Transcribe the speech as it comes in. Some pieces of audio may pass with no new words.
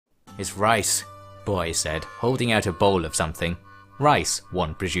It's rice, Boy said, holding out a bowl of something. Rice,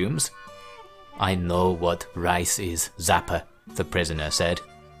 one presumes. I know what rice is, Zapper, the prisoner said.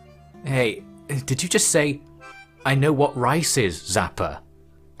 Hey, did you just say, I know what rice is, Zapper?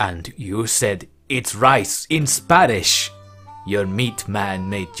 And you said, it's rice in Spanish. Your meat man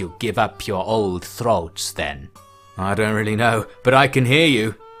made you give up your old throats then. I don't really know, but I can hear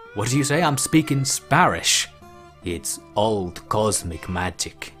you. What do you say? I'm speaking Spanish. It's old cosmic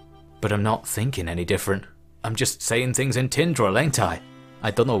magic. But I'm not thinking any different. I'm just saying things in Tindril, ain't I?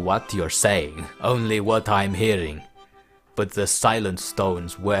 I don't know what you're saying, only what I'm hearing. But the silent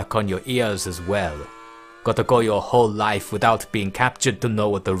stones work on your ears as well. Gotta go your whole life without being captured to know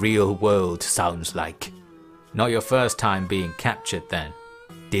what the real world sounds like. Not your first time being captured then.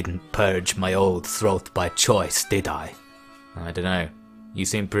 Didn't purge my old throat by choice, did I? I don't know. You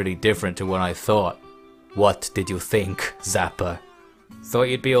seem pretty different to what I thought. What did you think, Zapper? Thought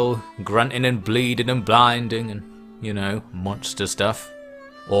you'd be all grunting and bleeding and blinding and, you know, monster stuff.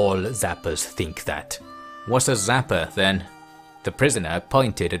 All Zappers think that. What's a Zapper, then? The prisoner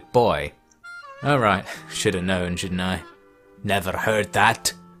pointed at Boy. Alright, should have known, shouldn't I? Never heard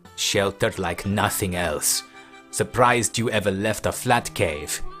that? Sheltered like nothing else. Surprised you ever left a flat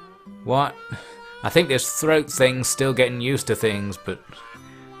cave. What? I think this throat thing's still getting used to things, but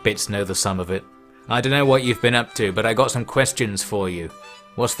bits know the sum of it. I don't know what you've been up to, but I got some questions for you.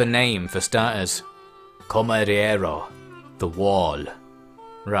 What's the name, for starters? Comeriero. The wall.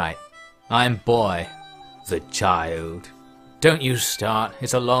 Right. I'm Boy. The child. Don't you start,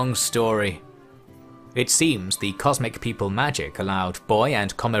 it's a long story. It seems the cosmic people magic allowed Boy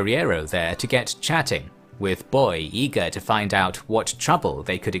and Comeriero there to get chatting, with Boy eager to find out what trouble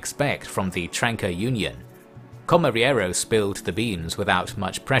they could expect from the Tranca Union. Comeriero spilled the beans without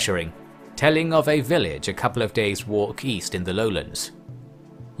much pressuring, telling of a village a couple of days' walk east in the lowlands.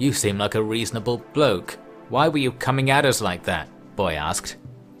 You seem like a reasonable bloke. Why were you coming at us like that? Boy asked.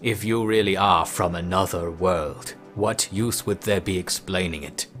 If you really are from another world, what use would there be explaining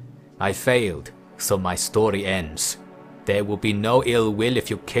it? I failed, so my story ends. There will be no ill will if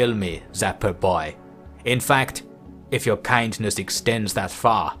you kill me, Zapper Boy. In fact, if your kindness extends that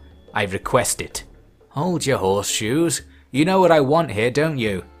far, I request it. Hold your horseshoes. You know what I want here, don't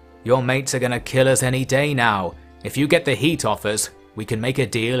you? Your mates are gonna kill us any day now. If you get the heat off us, we can make a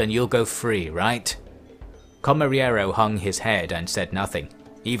deal and you'll go free, right? Comeriero hung his head and said nothing,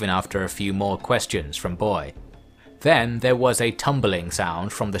 even after a few more questions from Boy. Then there was a tumbling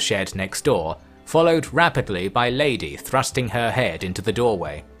sound from the shed next door, followed rapidly by Lady thrusting her head into the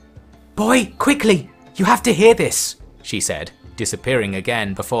doorway. Boy, quickly! You have to hear this, she said, disappearing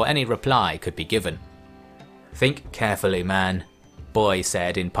again before any reply could be given. Think carefully, man, Boy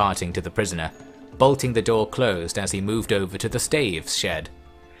said in parting to the prisoner, bolting the door closed as he moved over to the staves shed.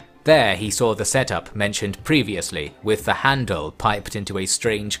 There he saw the setup mentioned previously, with the handle piped into a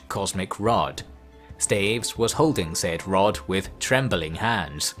strange cosmic rod. Staves was holding said rod with trembling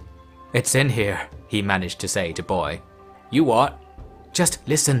hands. It's in here, he managed to say to Boy. You what? Just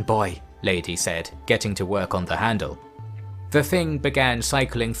listen, Boy, Lady said, getting to work on the handle. The thing began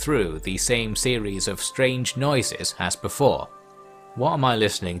cycling through the same series of strange noises as before. What am I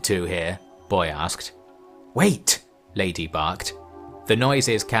listening to here? Boy asked. Wait, Lady barked. The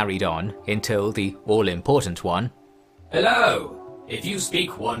noises carried on until the all-important one. Hello! If you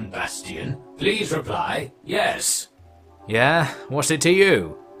speak one bastion, please reply yes. Yeah, what's it to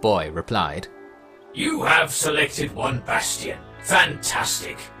you? Boy replied. You have selected one bastion.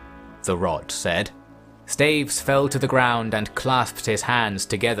 Fantastic, the rod said. Staves fell to the ground and clasped his hands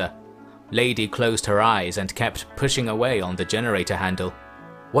together. Lady closed her eyes and kept pushing away on the generator handle.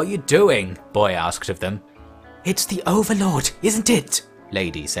 What are you doing? Boy asked of them. It's the Overlord, isn't it?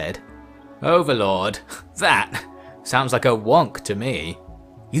 Lady said. Overlord? That sounds like a wonk to me.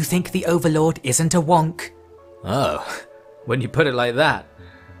 You think the Overlord isn't a wonk? Oh, when you put it like that.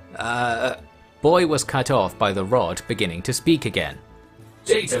 Boy was cut off by the rod beginning to speak again.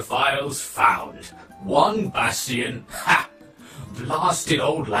 Data files found. One bastion. Ha! Blasted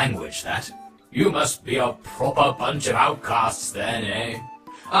old language, that. You must be a proper bunch of outcasts then, eh?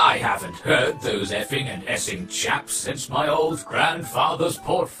 I haven't heard those effing and essing chaps since my old grandfather's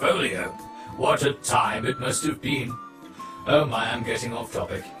portfolio. What a time it must have been. Oh my, I'm getting off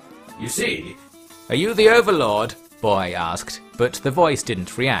topic. You see... Are you the Overlord? Boy asked, but the voice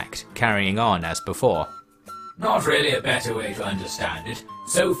didn't react, carrying on as before. Not really a better way to understand it,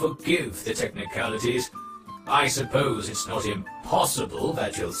 so forgive the technicalities. I suppose it's not impossible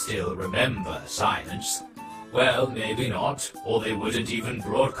that you'll still remember silence. Well, maybe not, or they wouldn't even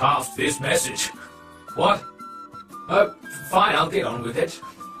broadcast this message. What? Fine, I'll get on with it.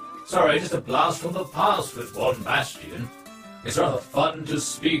 Sorry, just a blast from the past with one bastion. It's rather fun to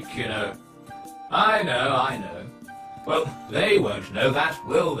speak, you know. I know. Well, they won't know that,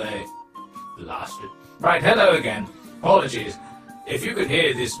 will they? Blasted. Right, hello again. Apologies. If you could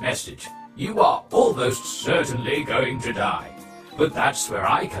hear this message, you are almost certainly going to die. But that's where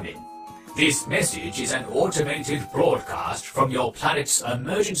I come in. This message is an automated broadcast from your planet's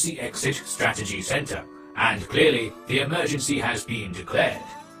Emergency Exit Strategy Center, and clearly the emergency has been declared.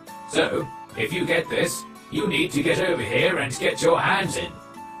 So, if you get this, you need to get over here and get your hands in.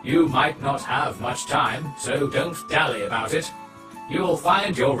 You might not have much time, so don't dally about it. You'll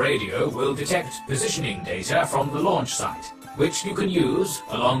find your radio will detect positioning data from the launch site, which you can use,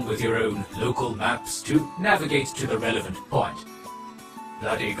 along with your own local maps, to navigate to the relevant point.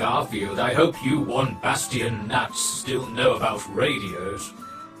 Bloody Garfield, I hope you one Bastion nuts still know about radios.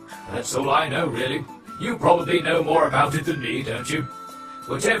 That's all I know, really. You probably know more about it than me, don't you?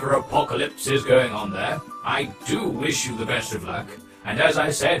 Whatever apocalypse is going on there, I do wish you the best of luck. And as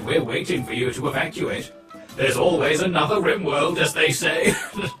I said, we're waiting for you to evacuate. There's always another Rimworld, as they say.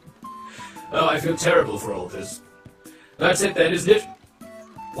 Oh, I feel terrible for all this. That's it then, isn't it?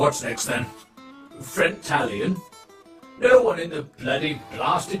 What's next then? Frentalian? No one in the bloody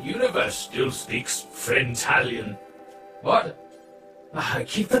blasted universe still speaks Frentalian. What? I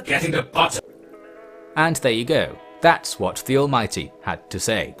keep forgetting the button. And there you go. That's what the Almighty had to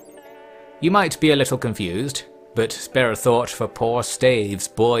say. You might be a little confused, but spare a thought for poor Staves,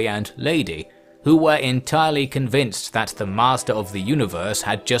 boy and lady, who were entirely convinced that the Master of the Universe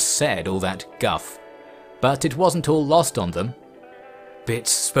had just said all that guff. But it wasn't all lost on them. Bits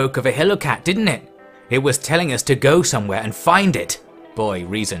spoke of a Hilocat, didn't it? It was telling us to go somewhere and find it, Boy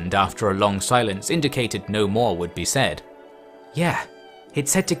reasoned after a long silence indicated no more would be said. Yeah, it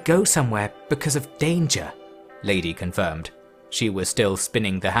said to go somewhere because of danger, Lady confirmed. She was still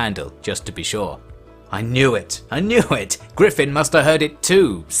spinning the handle, just to be sure. I knew it! Griffin must have heard it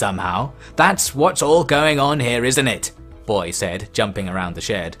too, somehow. That's what's all going on here, isn't it? Boy said, jumping around the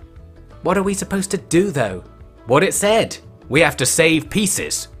shed. What are we supposed to do though? What it said! We have to save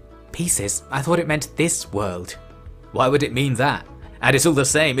Pieces! Pieces? I thought it meant this world. Why would it mean that? And it's all the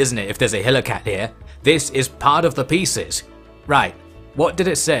same, isn't it, if there's a Hilocat here? This is part of the Pieces. Right, what did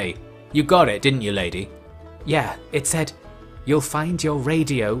it say? You got it, didn't you, lady? Yeah, it said, you'll find your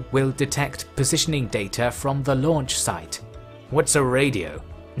radio will detect positioning data from the launch site. What's a radio?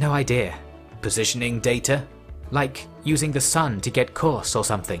 No idea. Positioning data? Like using the sun to get course or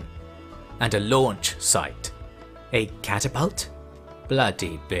something. And a launch site. A catapult?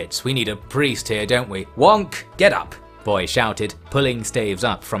 Bloody bits, we need a priest here, don't we? Wonk, get up! Boy shouted, pulling Staves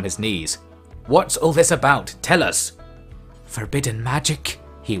up from his knees. What's all this about? Tell us! Forbidden magic,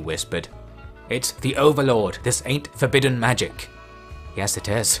 he whispered. It's the Overlord, this ain't forbidden magic. Yes it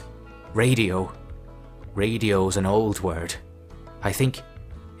is. Radio. Radio's an old word. I think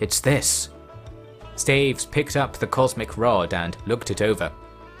it's this. Staves picked up the cosmic rod and looked it over.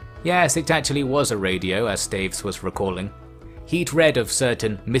 Yes, it actually was a radio, as Staves was recalling. He'd read of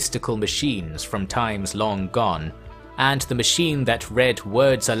certain mystical machines from times long gone, and the machine that read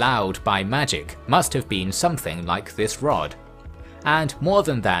words aloud by magic must have been something like this rod. And more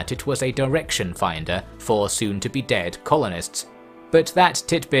than that, it was a direction finder for soon-to-be-dead colonists. But that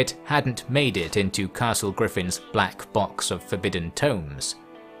tidbit hadn't made it into Castle Griffin's black box of forbidden tomes.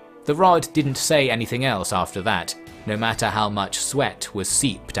 The rod didn't say anything else after that, no matter how much sweat was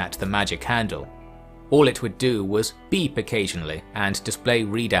seeped at the magic handle. All it would do was beep occasionally and display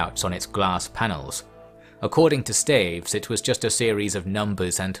readouts on its glass panels. According to Staves, it was just a series of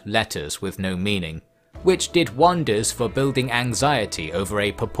numbers and letters with no meaning, which did wonders for building anxiety over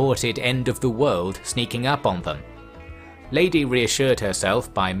a purported end of the world sneaking up on them. Lady reassured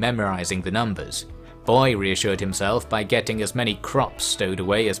herself by memorizing the numbers. Boy reassured himself by getting as many crops stowed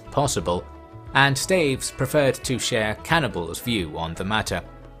away as possible, and Staves preferred to share Cannibal's view on the matter,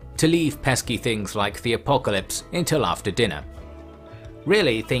 to leave pesky things like the apocalypse until after dinner.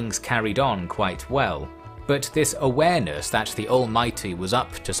 Really, things carried on quite well, but this awareness that the Almighty was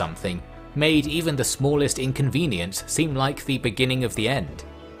up to something made even the smallest inconvenience seem like the beginning of the end.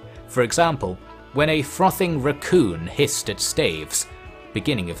 For example, when a frothing raccoon hissed at Staves,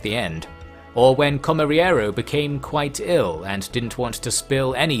 beginning of the end. Or when Comeriero became quite ill and didn't want to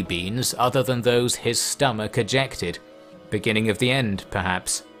spill any beans other than those his stomach ejected, beginning of the end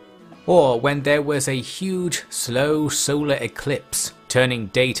perhaps. Or when there was a huge, slow solar eclipse, turning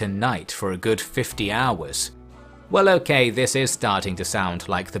day to night for a good 50 hours. Well okay, this is starting to sound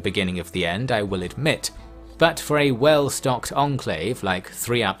like the beginning of the end, I will admit, but for a well-stocked enclave like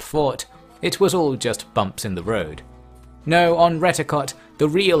 3 Up Fort, it was all just bumps in the road. No, on Retakot, The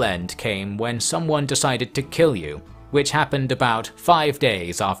real end came when someone decided to kill you, which happened about 5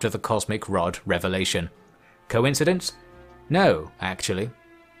 days after the Cosmic Rod revelation. Coincidence? No, actually.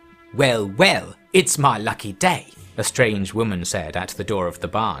 Well, well, it's my lucky day, a strange woman said at the door of the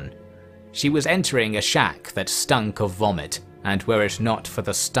barn. She was entering a shack that stunk of vomit, and were it not for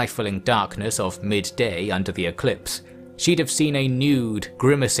the stifling darkness of midday under the eclipse, she'd have seen a nude,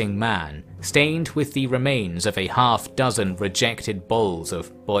 grimacing man, stained with the remains of a half-dozen rejected bowls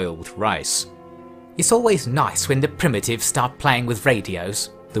of boiled rice. It's always nice when the primitives start playing with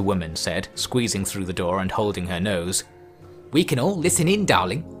radios, the woman said, squeezing through the door and holding her nose. We can all listen in,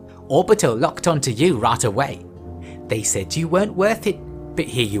 darling. Orbital locked onto you right away. They said you weren't worth it, but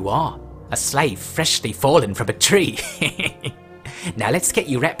here you are, a slave freshly fallen from a tree. Now let's get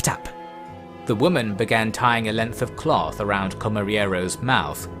you wrapped up. The woman began tying a length of cloth around Comeriero's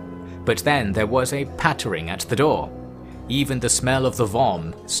mouth, but then there was a pattering at the door. Even the smell of the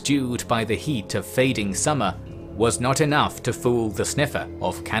vom, stewed by the heat of fading summer, was not enough to fool the sniffer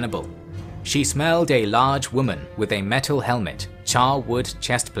of Cannibal. She smelled a large woman with a metal helmet, charwood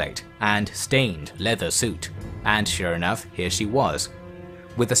chestplate, and stained leather suit, and sure enough, here she was.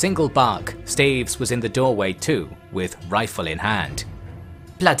 With a single bark, Staves was in the doorway too, with rifle in hand.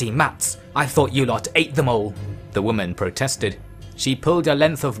 Bloody mutts, I thought you lot ate them all, the woman protested. She pulled a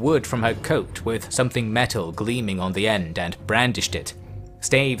length of wood from her coat with something metal gleaming on the end and brandished it.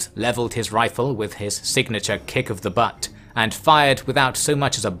 Staves levelled his rifle with his signature kick of the butt and fired without so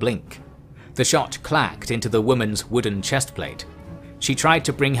much as a blink. The shot clacked into the woman's wooden chestplate. She tried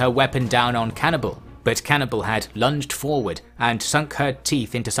to bring her weapon down on Cannibal, but Cannibal had lunged forward and sunk her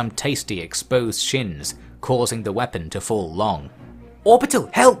teeth into some tasty exposed shins, causing the weapon to fall long. Orbital,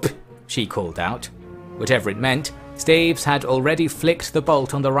 help! She called out. Whatever it meant, Staves had already flicked the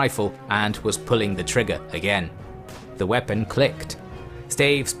bolt on the rifle and was pulling the trigger again. The weapon clicked.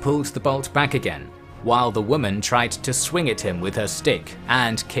 Staves pulled the bolt back again, while the woman tried to swing at him with her stick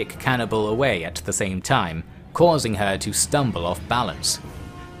and kick Cannibal away at the same time, causing her to stumble off balance.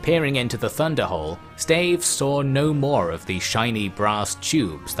 Peering into the thunderhole, Staves saw no more of the shiny brass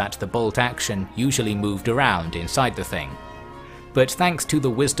tubes that the bolt action usually moved around inside the thing. But thanks to the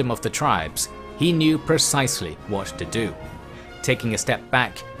wisdom of the tribes, he knew precisely what to do. Taking a step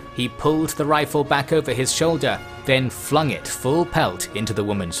back, he pulled the rifle back over his shoulder, then flung it full pelt into the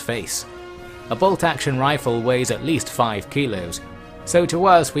woman's face. A bolt-action rifle weighs at least 5 kilos, so to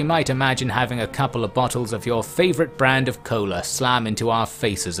us we might imagine having a couple of bottles of your favourite brand of cola slam into our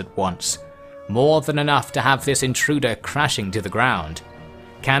faces at once. More than enough to have this intruder crashing to the ground.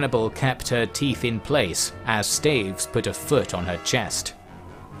 Cannibal kept her teeth in place as Staves put a foot on her chest.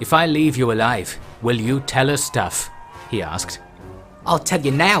 If I leave you alive, will you tell us stuff? He asked. I'll tell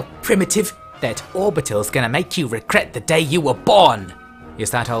you now, primitive, that Orbital's gonna make you regret the day you were born. Is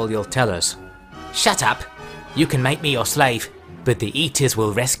that all you'll tell us? Shut up. You can make me your slave, but the Eaters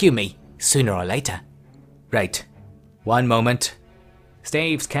will rescue me, sooner or later. Right. One moment.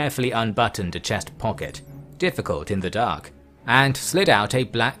 Staves carefully unbuttoned a chest pocket, difficult in the dark, and slid out a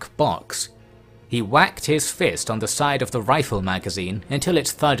black box. He whacked his fist on the side of the rifle magazine until it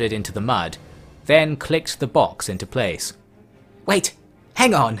thudded into the mud, then clicked the box into place. Wait,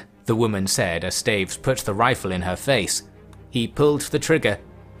 hang on, the woman said as Staves put the rifle in her face. He pulled the trigger,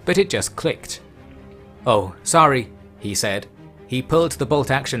 but it just clicked. Oh, sorry, he said. He pulled the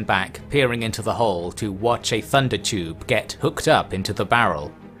bolt action back, peering into the hole to watch a thunder tube get hooked up into the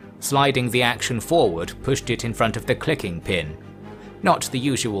barrel. Sliding the action forward pushed it in front of the clicking pin. Not the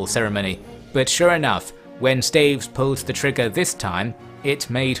usual ceremony, but sure enough, when Staves pulled the trigger this time, it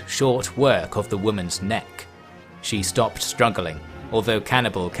made short work of the woman's neck. She stopped struggling, although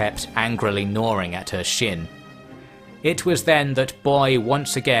Cannibal kept angrily gnawing at her shin. It was then that Boy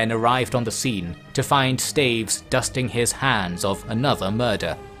once again arrived on the scene to find Staves dusting his hands of another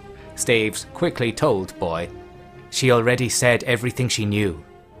murder. Staves quickly told Boy. She already said everything she knew.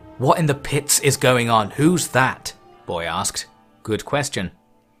 What in the pits is going on? Who's that? Boy asked. Good question.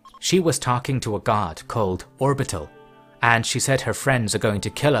 She was talking to a god called Orbital, and she said her friends are going to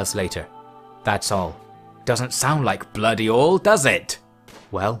kill us later. That's all. Doesn't sound like bloody all, does it?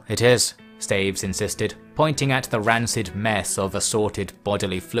 Well, it is, Staves insisted, pointing at the rancid mess of assorted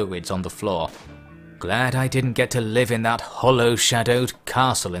bodily fluids on the floor. Glad I didn't get to live in that hollow-shadowed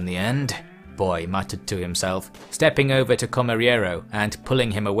castle in the end, Boy muttered to himself, stepping over to Comeriero and pulling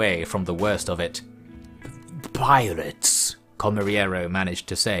him away from the worst of it. Pirates, Comeriero managed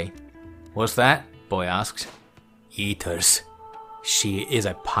to say. What's that? Boy asked. Eaters. She is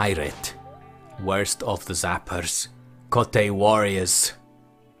a pirate. Worst of the zappers. Kote warriors.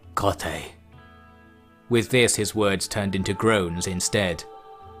 Kote. With this his words turned into groans instead.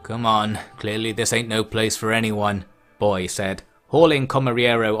 Come on, clearly this ain't no place for anyone, Boy said, hauling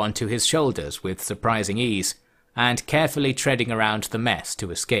Comariero onto his shoulders with surprising ease, and carefully treading around the mess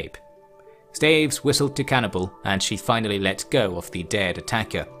to escape. Staves whistled to Cannibal, and she finally let go of the dead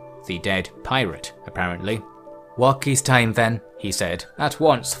attacker. The dead pirate, apparently. "Walkie's time then," he said, at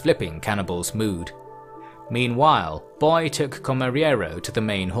once flipping Cannibal's mood. Meanwhile, Boy took Comariero to the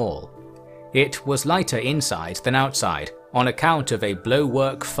main hall. It was lighter inside than outside, on account of a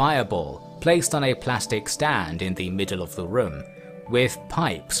blowwork fireball placed on a plastic stand in the middle of the room, with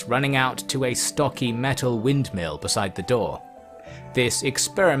pipes running out to a stocky metal windmill beside the door. This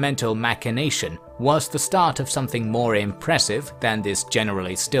experimental machination was the start of something more impressive than this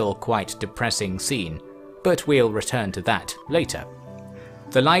generally still quite depressing scene, but we'll return to that later.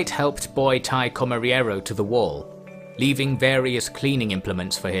 The light helped Boy tie Comariero to the wall, leaving various cleaning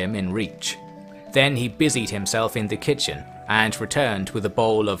implements for him in reach. Then he busied himself in the kitchen and returned with a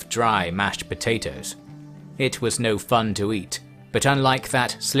bowl of dry mashed potatoes. It was no fun to eat, but unlike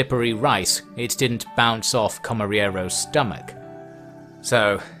that slippery rice, it didn't bounce off Comariero's stomach.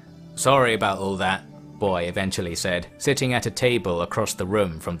 "So, sorry about all that," Boy eventually said, sitting at a table across the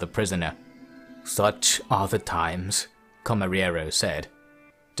room from the prisoner. "Such are the times," Comariero said.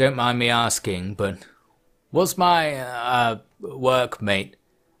 "Don't mind me asking, but was my, workmate,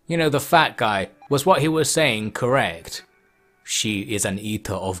 you know, the fat guy, was what he was saying correct? She is an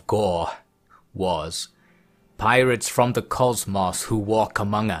eater of gore. Was. Pirates from the cosmos who walk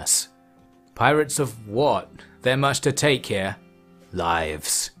among us." "Pirates of what? They're much to take here."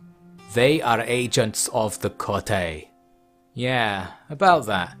 "Lives. They are agents of the Cote." "Yeah, about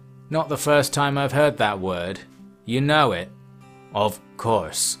that. Not the first time I've heard that word. You know it?" "Of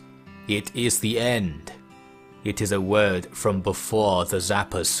course. It is the end. It is a word from before the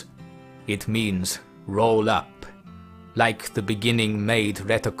Zappas. It means roll up. Like the beginning made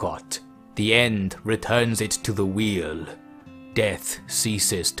Retakot, the end returns it to the wheel. Death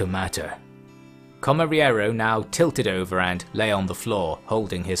ceases to matter." Comariero now tilted over and lay on the floor,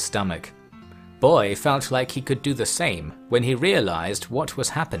 holding his stomach. Boy felt like he could do the same when he realized what was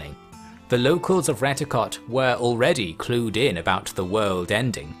happening. The locals of Retakot were already clued in about the world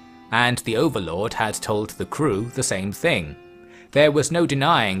ending, and the overlord had told the crew the same thing. There was no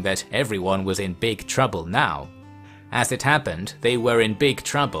denying that everyone was in big trouble now. As it happened, they were in big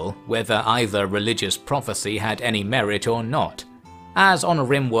trouble whether either religious prophecy had any merit or not. As on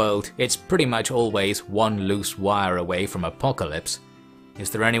Rimworld, it's pretty much always one loose wire away from apocalypse. "Is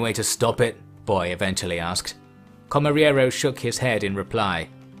there any way to stop it?" Boy eventually asked. Comariero shook his head in reply.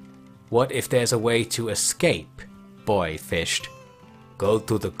 "What if there's a way to escape?" Boy fished. "Go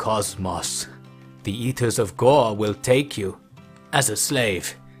to the cosmos. The Eaters of Gore will take you, as a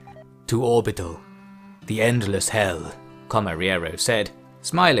slave, to Orbital. The endless hell," Comariero said,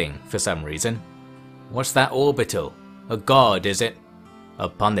 smiling for some reason. "What's that Orbital? A god, is it?" "A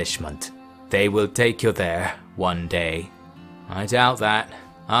punishment. They will take you there one day." "I doubt that.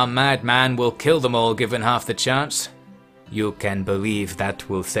 Our madman will kill them all given half the chance." "You can believe that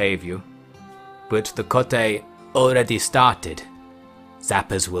will save you. But the Cote already started.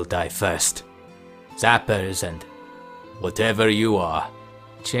 Zappers will die first. Zappers and whatever you are."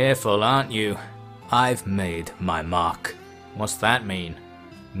 "Cheerful, aren't you?" "I've made my mark." "What's that mean?"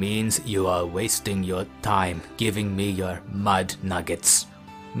 "Means you are wasting your time giving me your mud nuggets."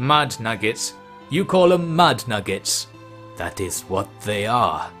 "Mud nuggets? You call them mud nuggets?" "That is what they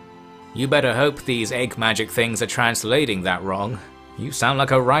are." "You better hope these egg magic things are translating that wrong. You sound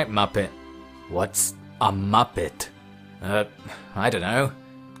like a right muppet." "What's a muppet?" I don't know.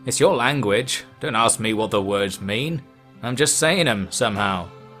 It's your language. Don't ask me what the words mean. I'm just saying them somehow."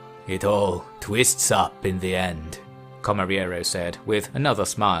 "It all twists up in the end," Comariero said, with another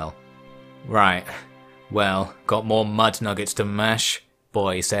smile. "Right. Well, got more mud nuggets to mash,"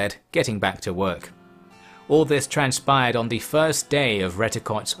 Boy said, getting back to work. All this transpired on the first day of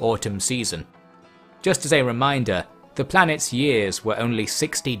Retakot's autumn season. Just as a reminder, the planet's years were only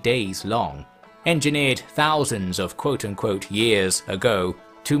 60 days long, engineered thousands of quote-unquote years ago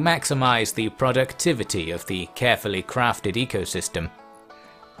to maximize the productivity of the carefully crafted ecosystem.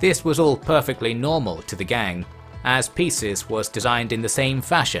 This was all perfectly normal to the gang, as Pieces was designed in the same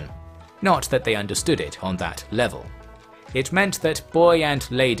fashion, not that they understood it on that level. It meant that Boy and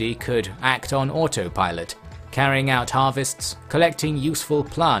Lady could act on autopilot, carrying out harvests, collecting useful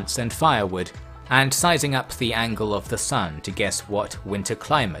plants and firewood, and sizing up the angle of the sun to guess what winter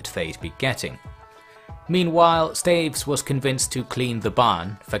climate they'd be getting. Meanwhile, Staves was convinced to clean the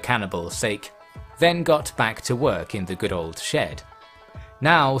barn for Cannibal's sake, then got back to work in the good old shed.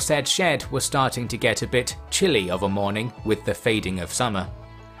 Now said shed was starting to get a bit chilly of a morning with the fading of summer.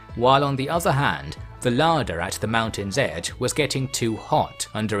 while on the other hand, the larder at the mountain's edge was getting too hot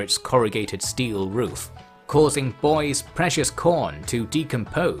under its corrugated steel roof, causing boys' precious corn to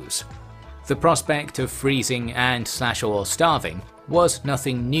decompose. The prospect of freezing and /or starving was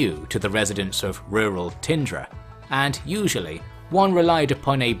nothing new to the residents of rural Tindra, and usually one relied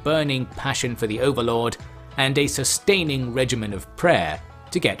upon a burning passion for the overlord and a sustaining regimen of prayer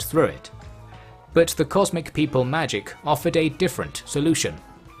to get through it. But the Cosmic People magic offered a different solution.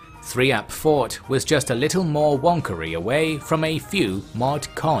 3-Up Fort was just a little more wonkery away from a few mod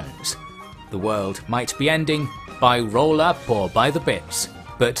cons. The world might be ending by roll-up or by the bits,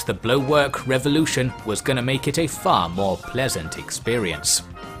 but the Blowwork Revolution was gonna make it a far more pleasant experience.